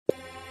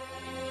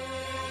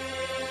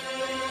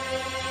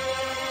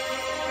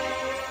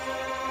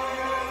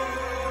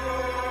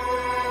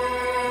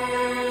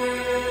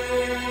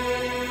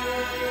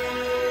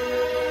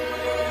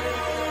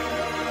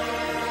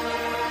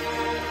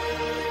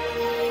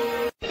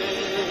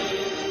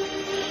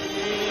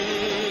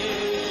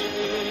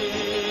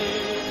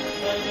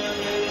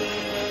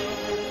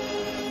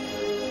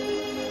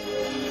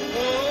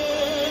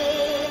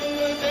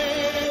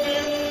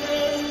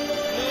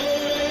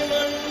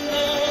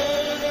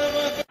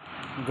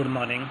Good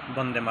morning,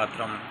 Vande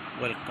Matram.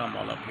 Welcome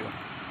all of you.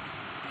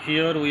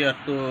 Here we are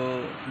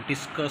to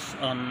discuss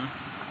on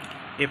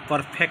a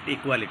perfect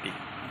equality.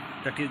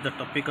 That is the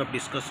topic of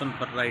discussion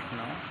for right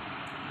now.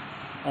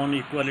 On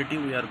equality,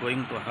 we are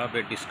going to have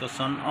a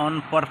discussion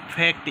on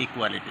perfect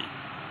equality.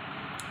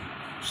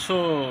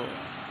 So,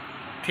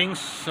 things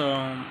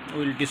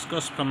we'll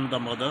discuss from the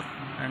mother,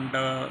 and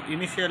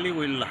initially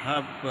we'll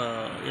have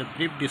a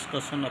brief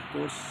discussion, of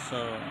course,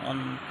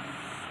 on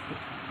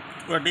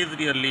what is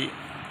really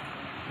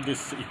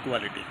this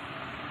equality.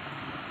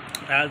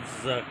 As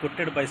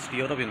quoted by Sri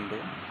Aurobindo,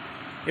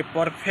 a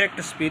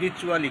perfect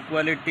spiritual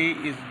equality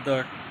is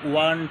the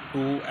one,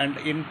 true, and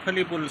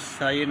infallible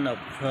sign of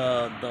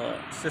the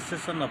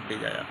cessation of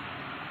desire.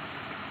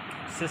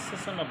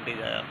 Cessation of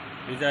desire.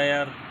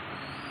 Desire,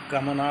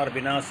 kamanar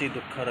vinasi,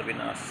 dukkhar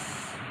vinas.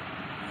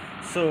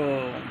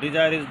 So,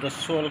 desire is the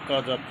sole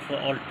cause of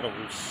all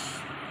troubles.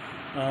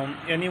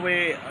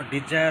 Anyway,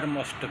 desire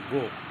must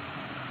go.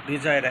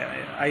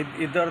 Desire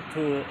either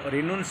through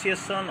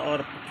renunciation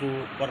or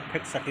through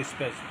perfect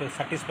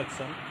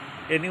satisfaction.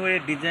 Anyway,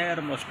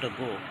 desire must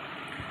go.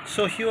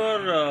 So here,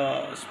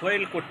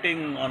 while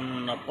quoting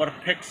on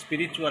perfect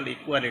spiritual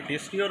equality,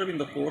 Sri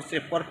Aurobindo quotes,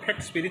 a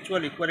perfect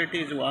spiritual equality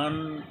is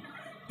one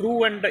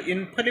true and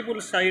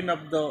infallible sign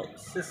of the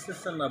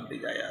cessation of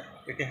desire.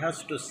 It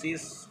has to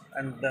cease,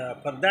 and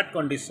for that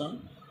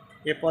condition,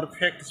 a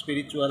perfect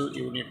spiritual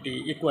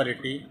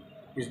equality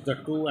is the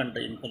true and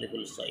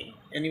infallible sign.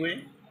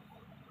 Anyway,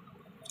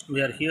 we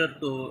are here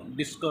to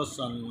discuss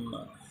on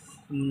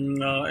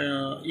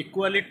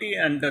equality,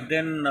 and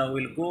then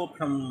we'll go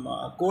from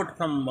quote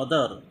from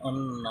mother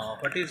on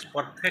what is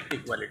perfect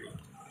equality.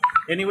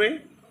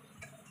 Anyway,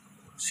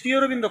 Sri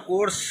Aurobindo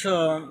quotes,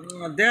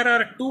 there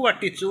are two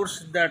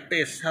attitudes that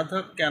a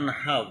sadhak can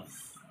have.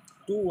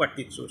 Two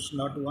attitudes,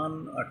 not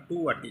one or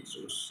two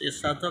attitudes. A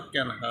sadhak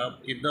can have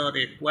either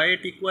a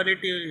quiet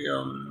equality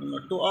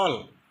to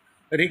all,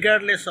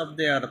 regardless of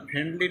their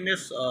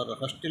friendliness or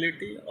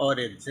hostility, or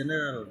a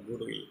general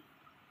goodwill.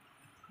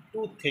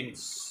 Two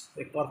things,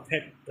 a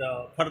perfect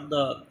for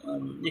the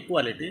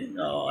equality.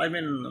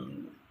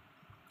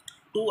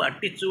 Two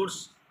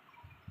attitudes.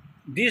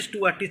 These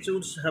two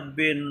attitudes have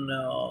been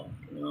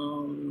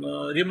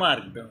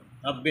remarked,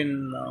 have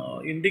been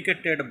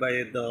indicated by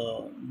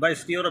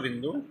Sri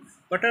Aurobindo.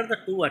 What are the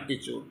two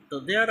attitudes? So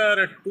there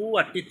are two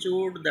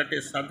attitudes that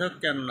a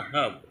sadhak can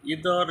have,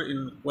 either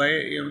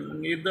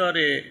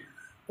a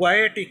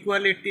quiet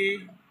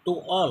equality to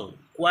all,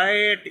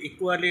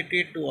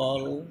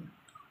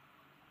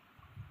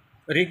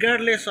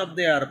 regardless of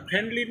their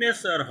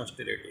friendliness or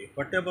hostility,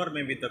 whatever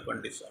may be the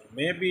condition.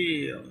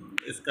 Maybe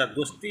इसका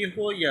दोस्ती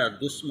हो या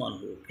दुश्मन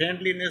हो,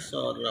 friendliness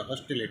or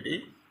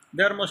hostility,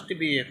 there must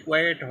be a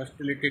quiet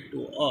hostility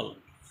to all.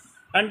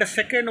 And the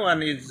second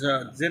one is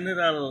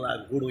general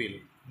goodwill.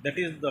 That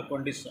is the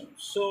condition.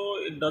 So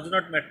it does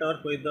not matter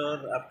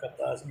whether आपका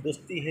पास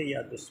दोस्ती है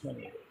या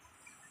दुश्मनी है.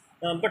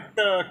 But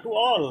to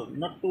all,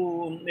 not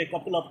to a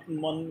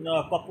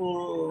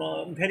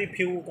very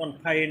few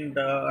confined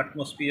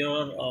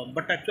atmosphere,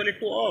 but actually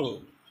to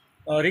all,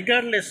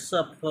 regardless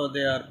of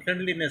their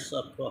friendliness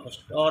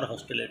or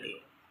hostility.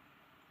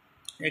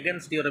 Again,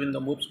 Sri Aurobindo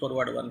moves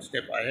forward one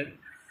step ahead.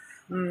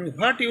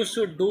 What you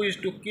should do is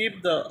to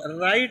keep the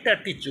right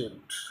attitude,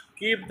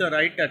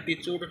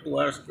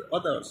 towards the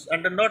others,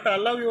 and not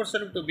allow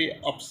yourself to be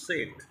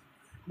upset.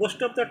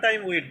 Most of the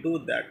time we do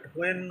that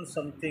when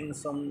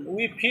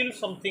we feel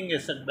something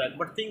is setback,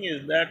 but thing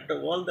is that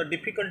all the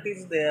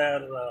difficulties, they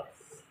are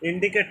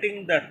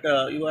indicating that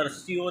you are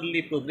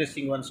surely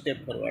progressing one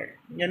step forward.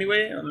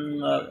 Anyway,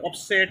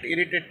 upset,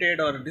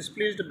 irritated, or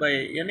displeased by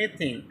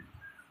anything,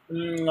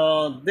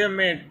 they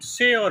may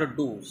say or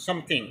do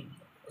something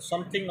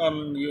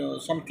on you,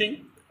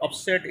 something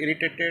upset,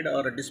 irritated,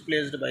 or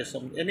displeased by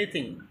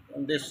anything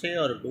they say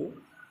or do.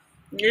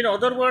 In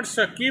other words,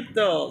 keep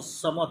the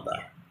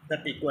samatha,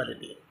 that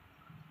equality.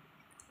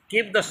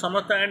 Keep the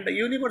samatha and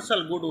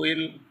universal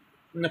goodwill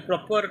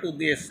proper to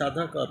the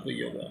sadhaka of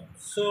yoga.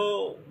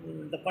 So,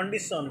 the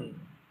condition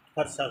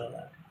for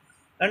sadhana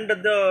and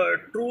the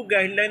true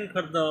guideline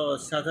for the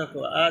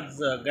sadhaka, as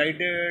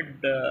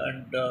guided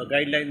and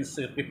guidelines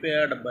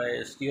prepared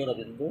by Sri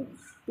Aurobindo,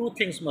 two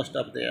things must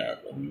have there.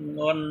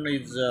 One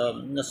is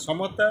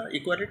samatha,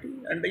 equality,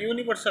 and the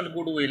universal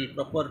goodwill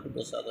proper to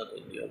the sadhaka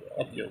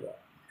of yoga.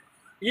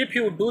 If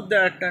you do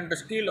that and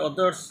still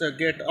others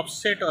get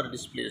upset or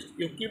displeased,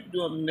 you keep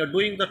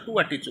doing the two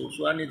attitudes.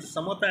 One is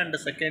samatha and the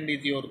second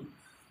is your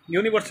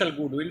universal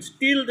goodwill.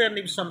 Still then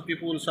if some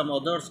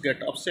others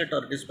get upset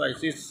or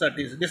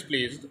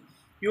displeased,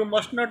 you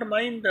must not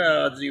mind,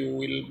 as you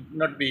will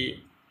not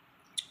be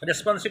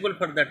responsible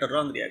for that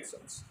wrong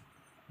reactions.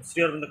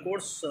 Here in the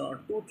course,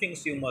 two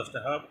things you must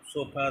have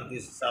so far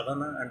this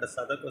sadhana and the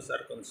sadhakas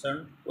are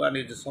concerned. One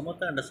is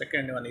samatha and the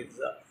second one is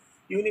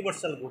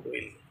universal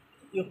goodwill.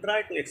 You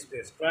try to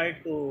express, try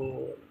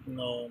to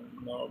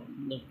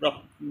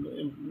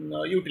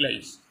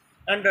utilize,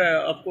 and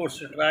of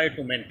course try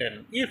to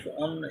maintain. If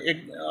on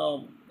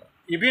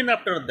even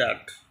after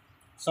that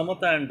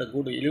samatha and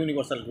goodwill,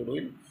 universal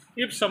goodwill.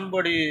 If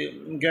somebody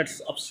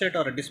gets upset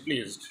or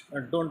displeased,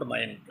 don't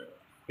mind,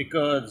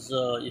 because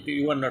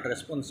you are not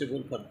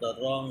responsible for the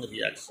wrong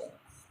reaction.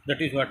 That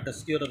is what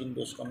Sri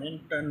Aurobindo's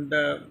comment, and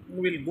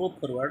we will go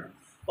forward.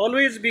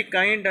 Always be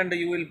kind, and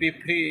you will be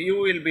free. You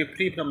will be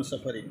free from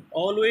suffering.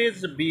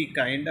 Always be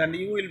kind, and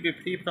you will be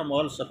free from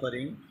all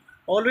suffering.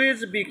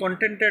 Always be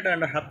contented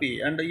and happy,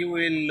 and you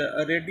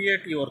will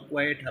radiate your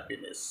quiet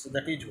happiness.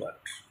 That is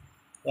what.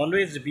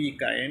 Always be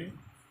kind.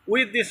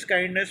 With this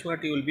kindness,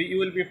 what you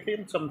will be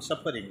free from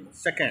suffering.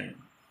 Second,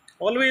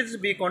 always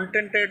be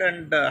contented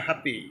and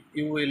happy.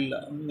 You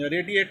will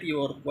radiate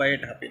your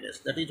quiet happiness.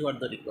 That is what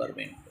the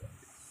requirement.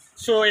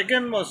 So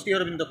again,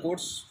 here in the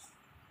quotes,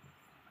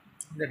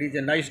 that is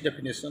a nice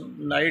definition,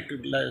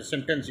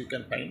 sentence you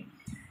can find.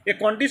 A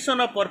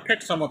condition of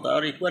perfect samatha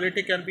or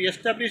equality can be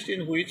established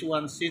in which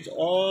one sees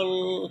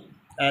all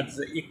as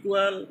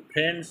equal,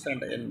 friends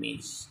and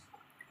enemies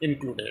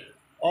included.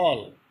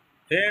 All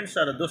friends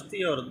are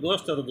dosti or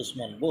dost or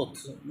dushman, both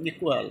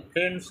equal,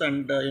 friends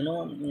and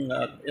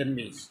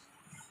enemies,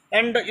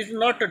 and is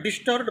not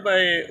disturbed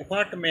by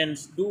what men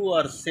do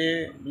or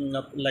say,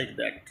 like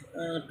that.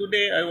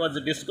 Today I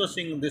was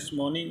discussing this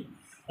morning.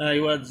 I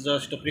was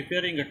just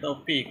preparing a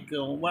topic.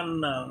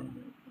 One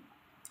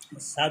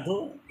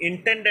sadhu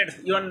intended,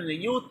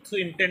 youth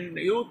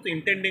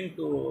intending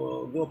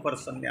to go for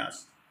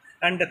sannyas,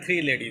 and the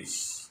three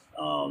ladies.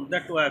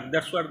 That's what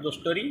the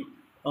story.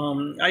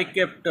 I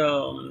kept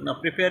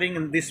preparing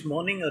in this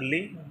morning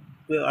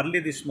early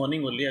this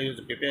morning only. I was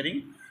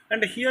preparing,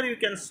 and here you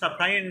can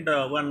find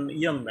one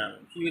young man.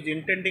 He was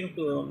intending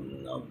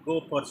to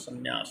go for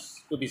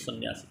sannyas, to be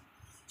sannyasi.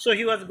 So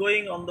he was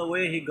going on the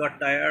way. He got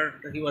tired.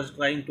 He was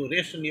trying to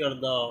rest near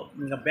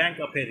the bank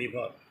of a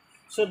river.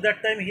 So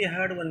that time he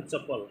had one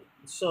chapel.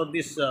 So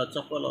this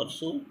chapel or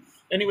shoe.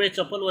 Anyway,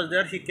 chapel was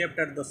there. He kept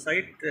at the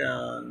side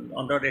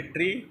under a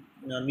tree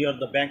near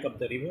the bank of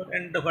the river.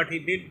 And what he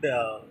did,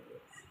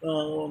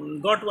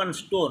 got one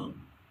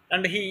stone,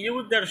 and he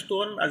used that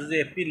stone as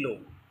a pillow.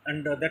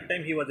 And that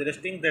time he was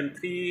resting. Then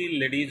three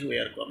ladies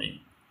were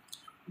coming.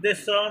 They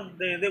saw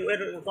they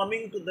were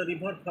coming to the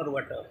river for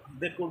water.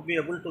 They could be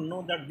able to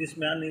know that this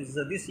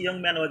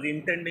young man was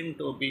intending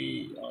to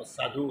be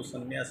sadhu,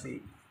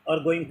 sannyasi, or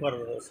going for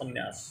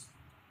sannyas.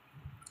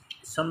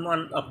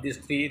 Someone of these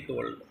three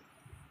told,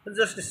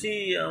 just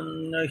see,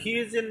 he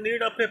is in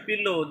need of a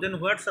pillow. Then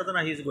what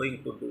sadhana he is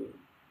going to do?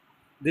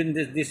 Then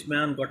this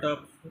man got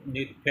up.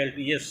 He felt,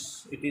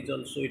 yes, it is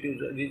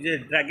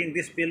dragging,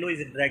 this pillow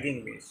is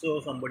dragging me. So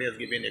somebody has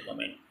given a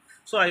comment.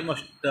 So I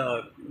must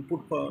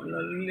put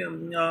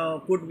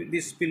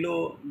this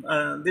pillow,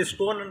 this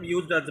stone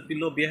used as a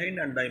pillow behind,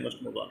 and I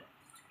must move on.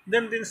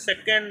 Then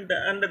second,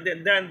 and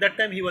then that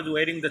time he was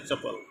wearing the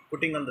chapel,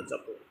 putting on the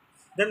chapel.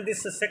 Then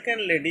this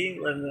second lady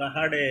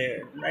had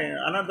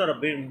another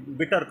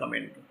bitter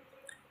comment.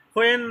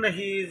 When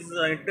he is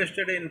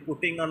interested in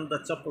putting on the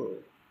chapel,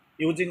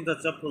 using the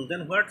chapel,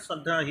 then what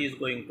sadhana he is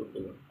going to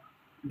do?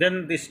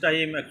 Then this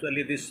time,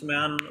 actually, this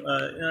man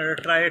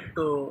tried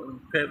to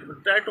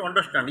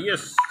understand.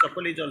 Yes,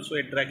 chapel is also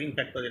a dragging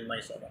factor in my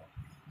sadhana.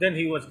 Then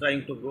he was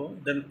trying to go.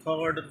 Then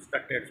third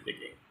started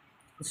speaking.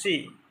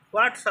 See,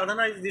 what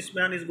sadhana is this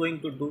man is going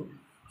to do?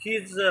 He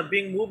is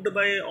being moved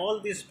by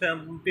all these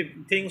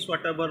things,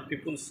 whatever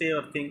people say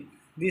or think.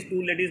 These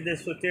two ladies, they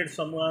suited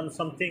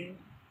something,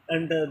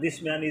 and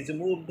this man is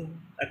moving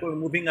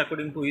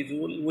according to his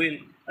will,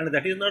 and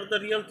that is not the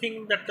real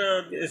thing that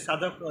a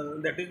sadhak,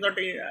 that is not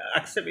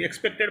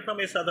expected from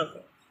a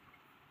sadhaka,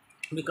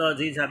 because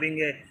he is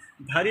having a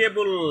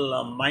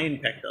variable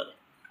mind factor.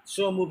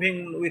 So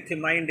moving with the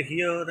mind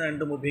here and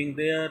moving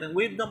there,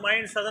 with the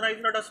mind sadhana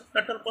is not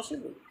at all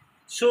possible.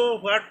 So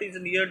what is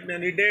needed,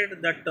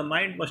 that the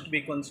mind must be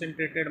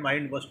concentrated,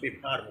 mind must be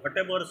firm.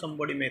 Whatever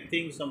somebody may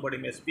think, somebody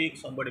may speak,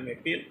 somebody may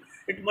feel,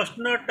 it must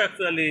not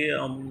actually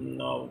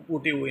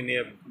put you in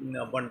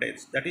a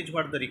bondage. That is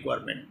what the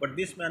requirement. But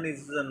this man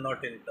is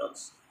not in touch.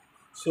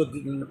 So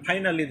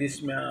finally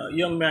this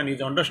young man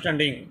is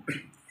understanding,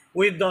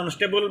 with the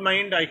unstable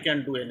mind I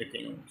can do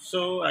anything.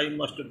 So I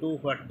must do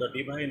what the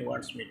divine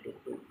wants me to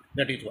do.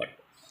 That is what.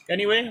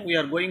 Anyway, we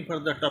are going for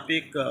the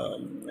topic.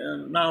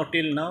 Now,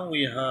 till now,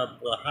 we have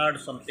heard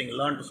something,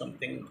 learned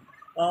something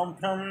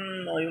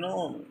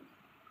from,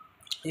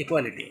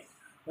 equality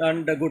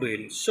and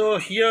goodwill. So,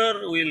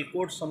 here we will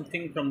quote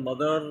something from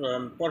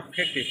Mother,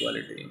 perfect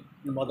equality.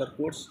 Mother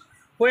quotes,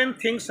 when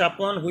things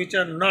happen which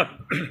are not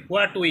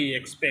what we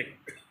expect,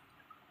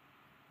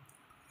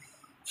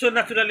 so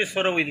naturally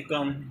sorrow will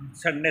come,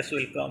 sadness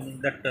will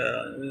come.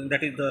 That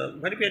is the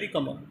very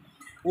common.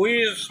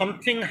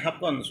 Something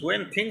happens,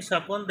 when things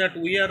happen that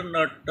we are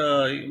not that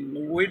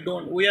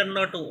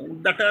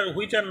are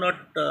which are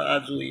not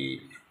as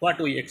what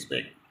we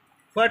expect,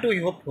 what we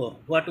hope for,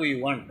 what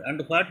we want,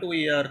 and what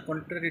we are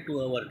contrary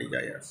to our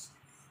desires.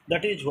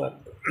 That is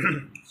what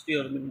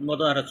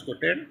Mother has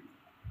quoted.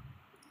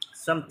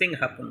 Something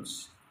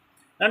happens,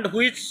 and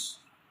which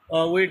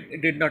we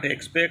did not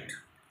expect,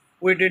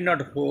 we did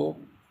not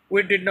hope,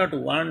 we did not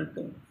want,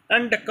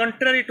 and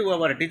contrary to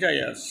our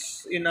desires.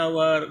 In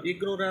our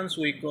ignorance,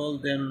 we call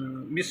them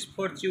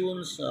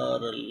misfortunes or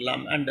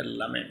and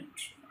lament.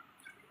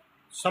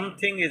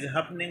 Something is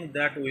happening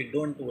that we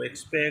don't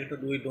expect,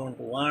 we don't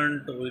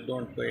want, we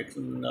don't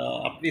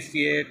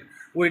appreciate,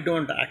 we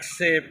don't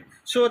accept,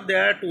 so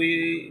that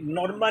we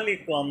normally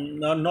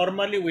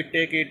we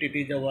take it, it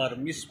is our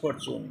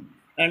misfortune,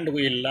 and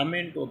we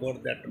lament over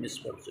that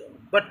misfortune.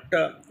 But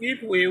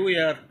if we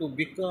are to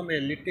become a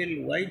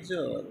little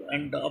wiser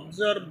and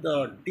observe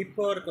the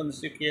deeper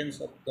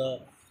consequence of the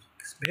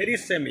very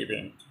same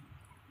event,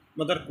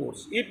 mother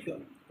course, if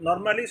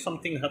normally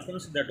something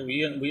happens that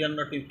we are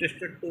not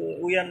interested to,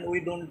 we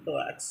don't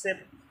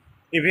accept,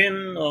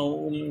 even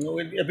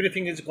when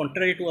everything is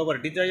contrary to our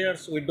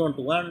desires, we don't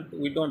want,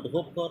 we don't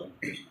hope for,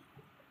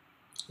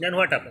 then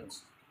what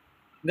happens?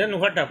 Then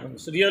what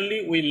happens?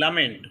 Really, we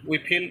lament, we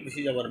feel this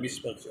is our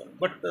misfortune.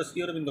 But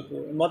here in the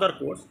mother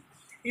course,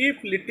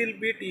 if little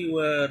bit you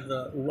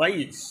are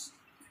wise,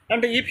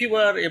 and if you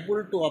are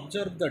able to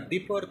observe the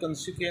deeper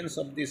consequence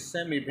of this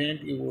same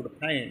event, you would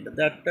find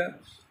that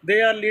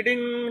they are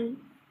leading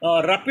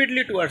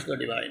rapidly towards the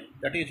divine.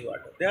 That is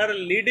what they are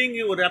leading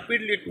you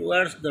rapidly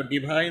towards the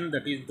divine.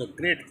 That is the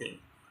great thing.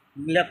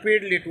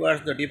 Rapidly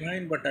towards the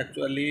divine, but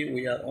actually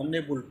we are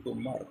unable to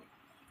mark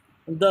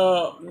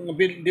the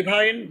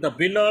divine, the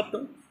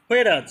beloved,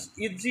 whereas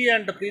easy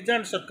and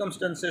pleasant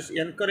circumstances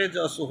encourage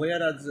us,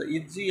 whereas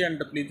easy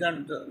and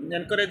pleasant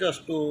encourage us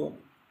to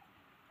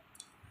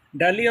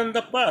dally on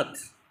the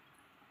path,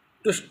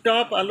 to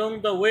stop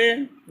along the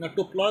way,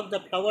 to pluck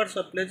the flowers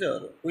of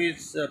pleasure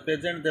which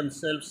present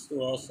themselves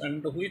to us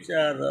and which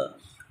are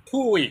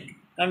too weak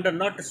and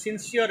not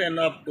sincere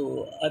enough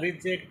to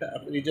reject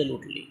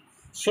resolutely,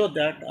 so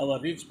that our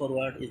reach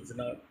forward is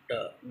not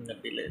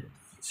delayed.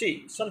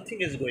 See,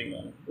 something is going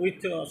on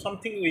with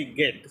something we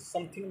get,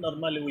 something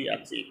normally we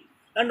achieve,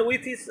 and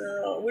with this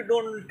we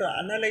don't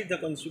analyze the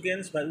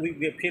consequence, but we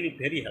feel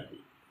very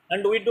happy,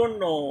 and we don't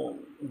know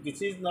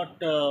this is not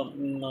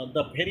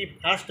the very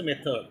fast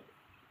method.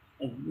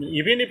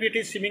 Even if it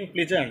is seeming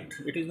pleasant,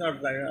 it is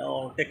not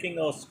taking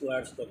us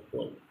towards the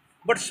goal.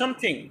 But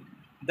something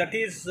that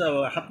is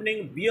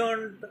happening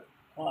beyond,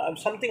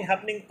 something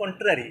happening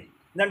contrary,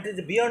 that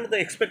is beyond the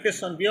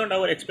expectation, beyond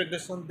our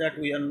expectation, that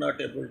we are not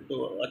able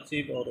to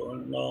achieve or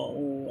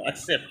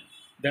accept,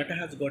 that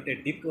has got a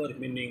deeper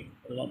meaning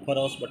for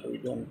us, but we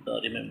don't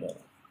remember.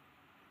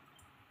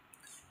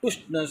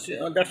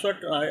 That's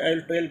what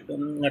I'll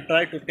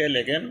try to tell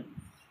again.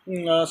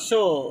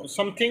 So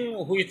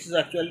something which is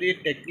actually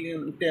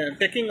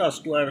taking us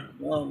toward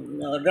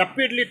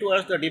rapidly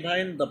towards the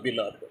divine, the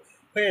beloved.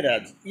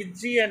 Whereas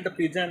easy and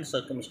pleasant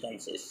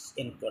circumstance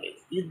encourage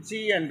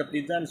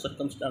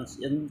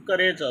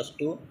us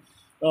to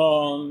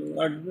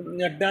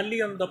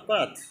dally on the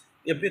path.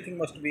 Everything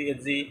must be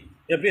easy,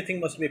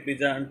 everything must be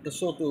pleasant,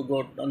 so to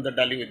go on the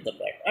dally with the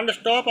path, and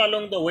stop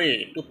along the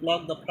way to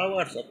pluck the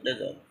flowers of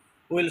pleasure.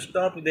 We'll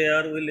stop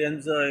there, we'll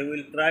enjoy,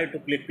 we'll try to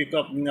pick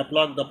up,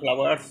 pluck the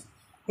flowers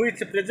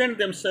which present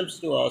themselves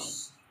to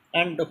us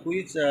and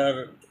which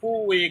are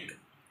too weak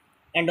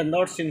and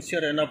not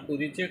sincere enough to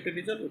reject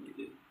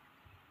resolutely.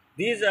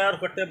 These are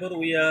whatever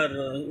we are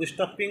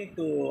stopping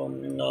to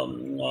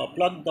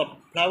pluck the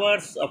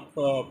flowers of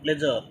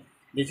pleasure.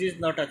 This is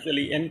not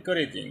actually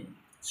encouraging.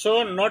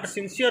 So, not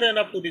sincere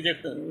enough to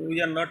reject,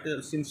 we are not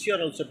sincere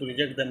also to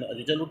reject them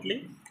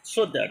resolutely,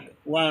 so that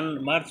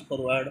one march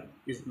forward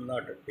is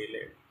not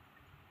delayed.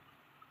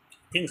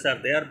 Things are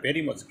there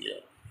very much clear.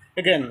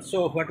 Again,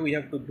 so what we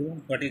have to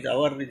do, what is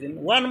our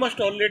reason? One must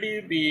already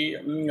be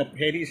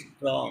very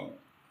strong.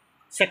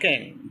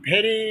 Second,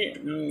 very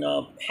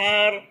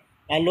far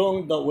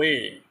along the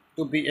way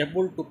to be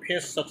able to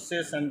face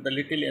success and the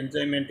little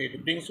enjoyment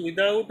it brings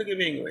without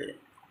giving way.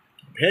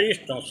 Very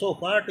strong. So,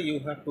 what you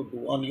have to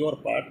do on your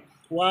part,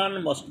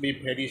 one must be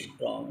very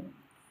strong.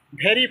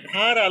 Very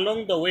far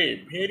along the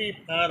way, very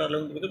far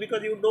along the way,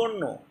 because you don't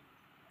know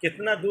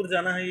कितना दूर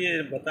जाना है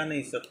ये बता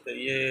नहीं सकते,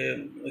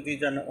 ये it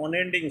is an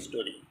unending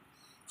story.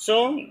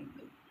 So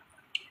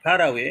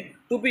far away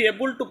to be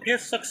able to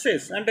face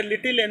success and the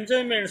little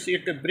enjoyments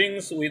it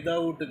brings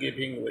without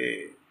giving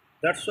way.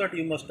 That's what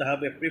you must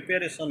have a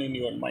preparation in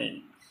your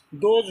mind.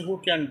 Those who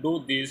can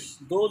do this,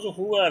 those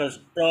who are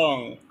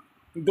strong,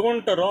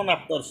 don't run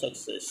after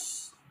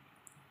success.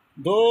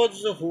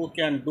 Those who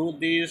can do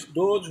this,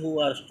 those who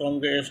are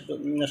strong,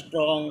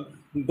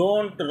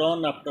 don't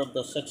run after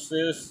the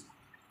success.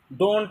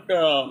 Don't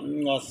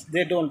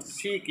they don't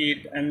seek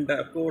it, and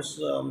of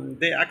course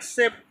they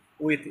accept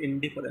with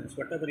indifference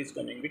whatever is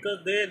coming,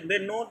 because they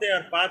know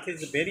their path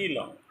is very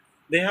long.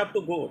 They have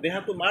to go, they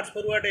have to march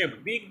forward a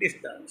big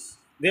distance.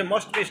 They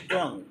must be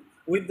strong.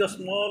 With the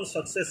small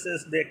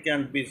successes they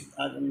can be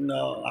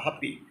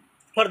happy,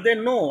 for they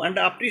know and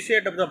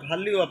appreciate of the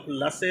value of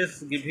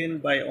losses given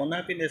by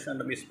unhappiness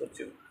and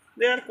misfortune.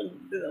 They are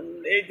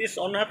this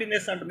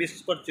unhappiness and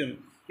misfortune,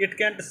 it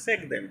can't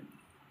shake them.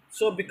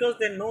 So because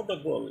they know the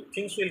goal,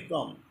 things will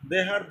come. They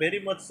are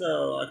very much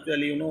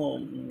actually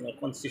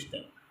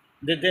consistent.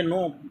 They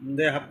know,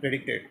 they have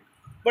predicted.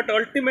 But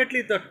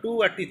ultimately, the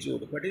true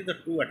attitude, what is the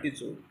true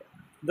attitude?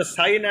 The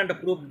sign and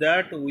proof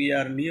that we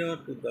are near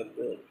to the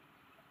goal.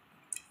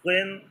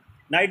 When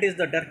night is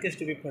the darkest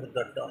before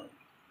the dawn,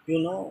 you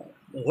know,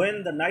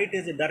 when the night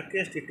is the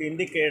darkest, it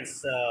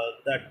indicates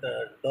that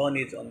dawn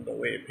is on the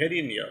way,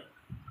 very near.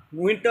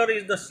 Winter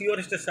is the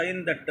surest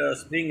sign that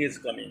spring is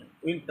coming.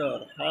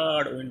 Winter,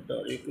 hard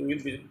winter, it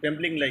will be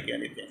trembling like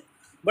anything,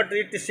 but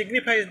it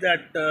signifies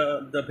that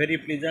the very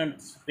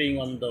pleasant spring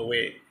on the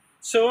way.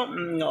 So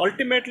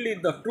ultimately,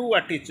 the true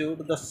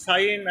attitude, the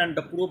sign and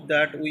the proof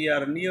that we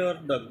are near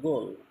the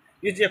goal,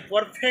 is a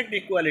perfect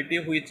equality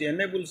which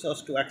enables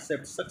us to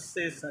accept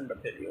success and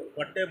failure,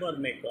 whatever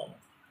may come.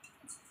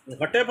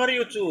 Whatever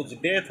you choose,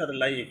 death or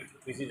life,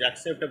 this is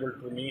acceptable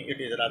to me,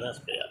 it is Radha's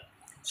prayer.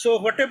 So,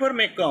 whatever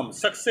may come,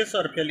 success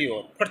or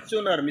failure,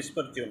 fortune or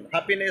misfortune,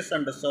 happiness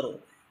and sorrow,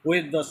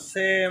 with the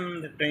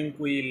same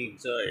tranquil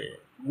joy,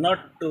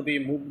 not to be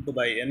moved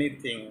by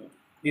anything,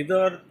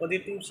 either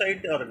positive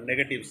side or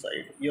negative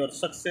side. Your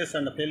success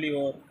and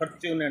failure,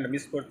 fortune and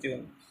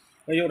misfortune,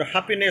 your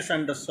happiness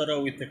and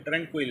sorrow with a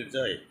tranquil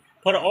joy.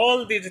 For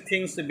all these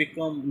things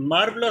become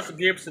marvelous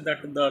gifts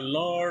that the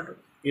Lord,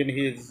 in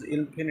His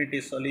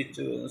infinity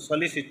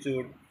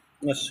solicitude,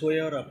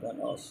 swear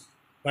upon us.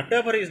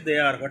 Whatever is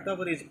there,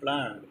 whatever is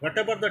planned,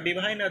 whatever the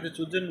divine has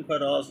chosen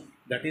for us,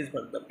 that is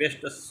for the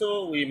best.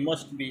 So we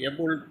must be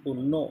able to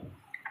know,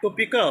 to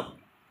pick up,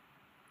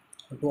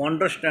 to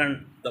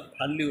understand the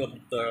value of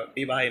the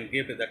divine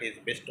gift that is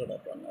bestowed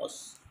upon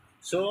us.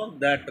 So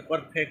that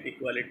perfect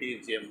equality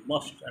is a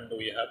must, and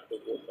we have to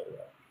go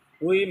forward.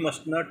 We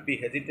must not be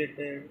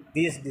hesitated.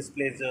 This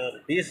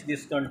displeasure, this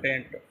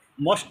discontent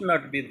must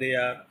not be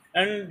there,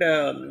 and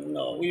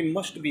we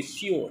must be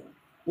sure.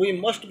 We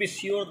must be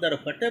sure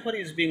that whatever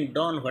is being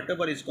done,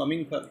 whatever is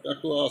coming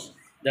to us,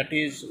 that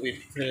is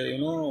with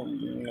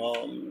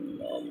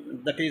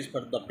that is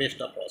for the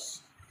best of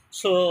us.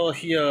 So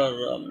here,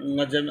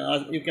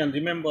 you can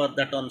remember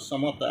that on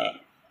Samatha,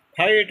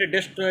 fight,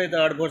 destroy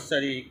the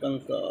adversary,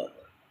 conquer.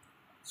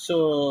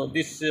 So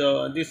this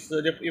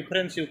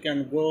reference you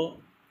can go,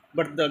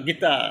 but the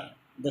Gita,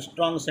 the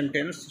strong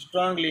sentence,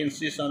 strongly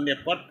insists on the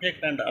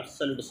perfect and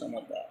absolute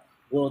samatha.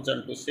 Goes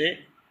on to say,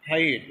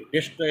 hide,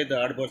 destroy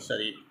the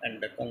adversary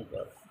and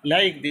conquer.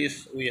 Like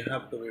this, we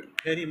have to be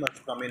very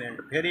much prominent,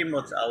 very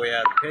much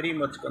aware, very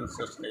much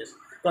conscious,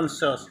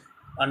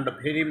 and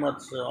very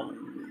much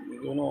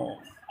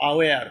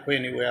aware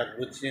when we are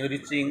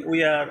reaching.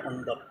 We are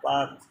on the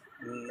path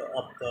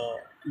of the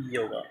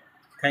yoga.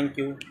 Thank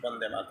you,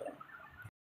 Vande Mataram.